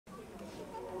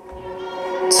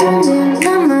전진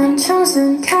나만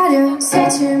청순 가련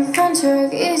새침한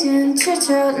척 이젠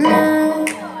지쳤나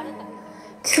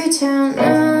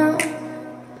귀찮아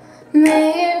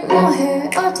매일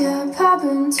뭐해 어디야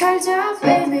밥은 잘자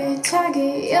baby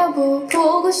자기 여보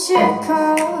보고 싶어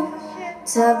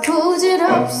다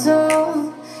부질없어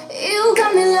You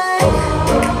got me like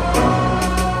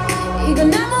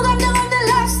이건 아무 감정 없는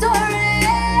love story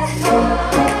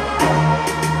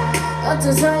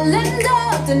어떤 설렘도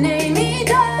어떤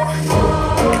의미도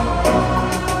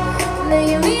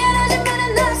내게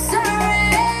미안하지만은 not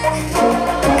sorry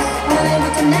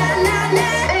오늘부터 나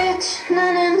Bitch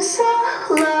나는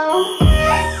solo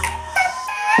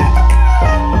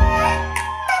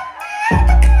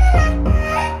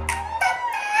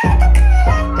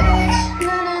Bitch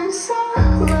나는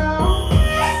solo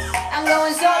I'm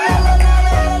going solo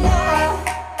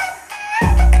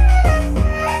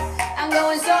I'm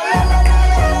going solo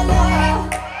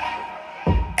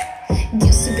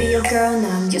Used to be your girl,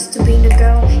 now I'm used to being the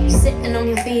girl. You sitting on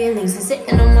your feelings and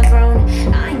sitting on my throne.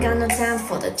 I ain't got no time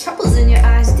for the troubles in your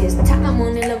eyes. This time I'm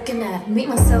only looking at me,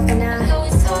 myself and I.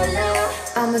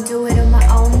 I'ma do it on my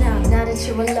own now. Now that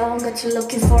you're alone, got you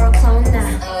looking for a clone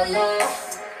now.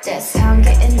 That's how I'm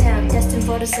getting down, destined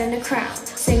for the center crown.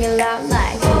 Singing loud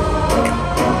like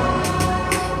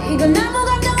이건 아무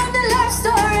감정 없는 love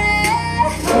story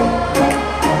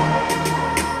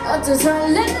어떤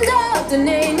설렘도 어떤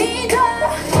의미도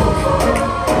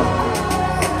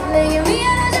내게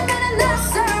미안하지만은 not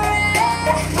sorry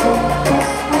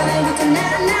오늘부터 나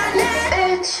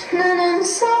Bitch 나는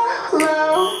solo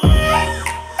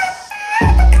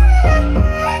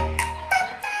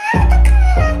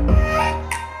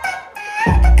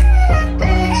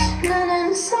Bitch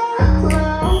나는 solo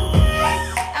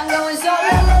I'm going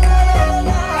solo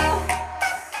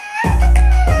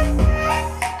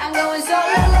I'm going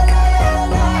solo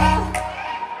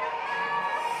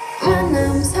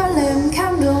만남 설렘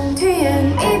감동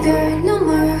뒤엔 이별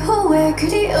눈물 후회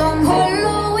그리움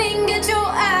홀로인 게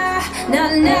좋아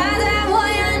난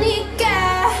나다워야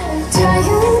하니까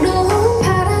자유로운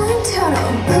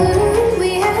바람처럼 구름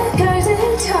위에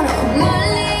별들처럼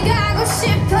멀리 가고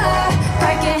싶어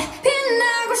밝게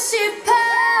빛나고 싶어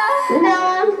Now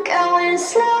I'm going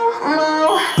slow